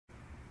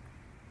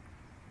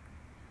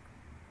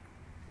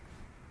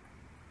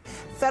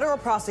Federal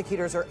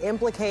prosecutors are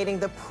implicating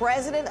the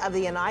President of the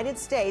United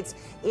States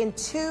in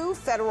 2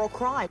 federal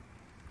crimes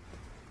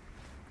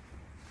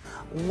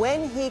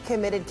when he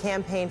committed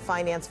campaign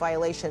finance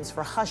violations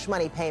for hush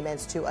money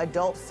payments to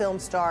adult film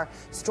star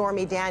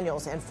Stormy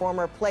Daniels and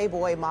former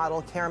Playboy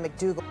model Karen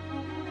McDougal.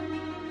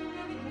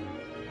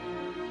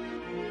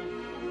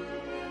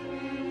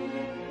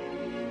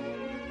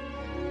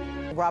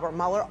 Robert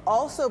Mueller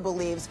also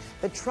believes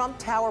the Trump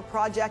Tower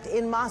project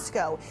in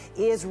Moscow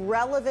is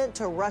relevant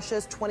to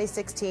Russia's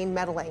 2016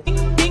 meddling.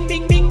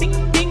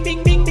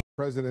 The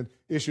president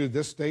issued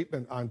this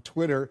statement on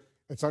Twitter.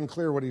 It's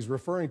unclear what he's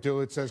referring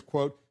to. It says,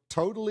 quote,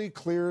 "Totally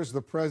clears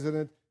the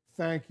president.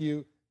 Thank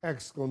you."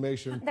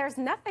 Exclamation. There's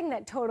nothing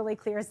that totally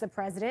clears the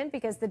president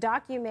because the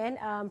document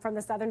from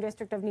the Southern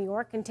District of New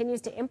York continues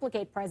to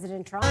implicate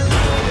President Trump.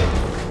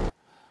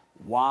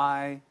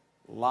 Why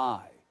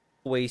lie?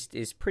 Waste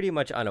is pretty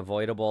much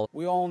unavoidable.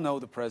 We all know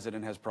the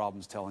president has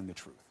problems telling the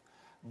truth,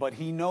 but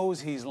he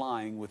knows he's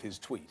lying with his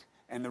tweet.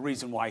 And the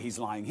reason why he's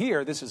lying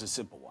here, this is a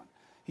simple one.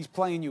 He's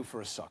playing you for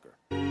a sucker.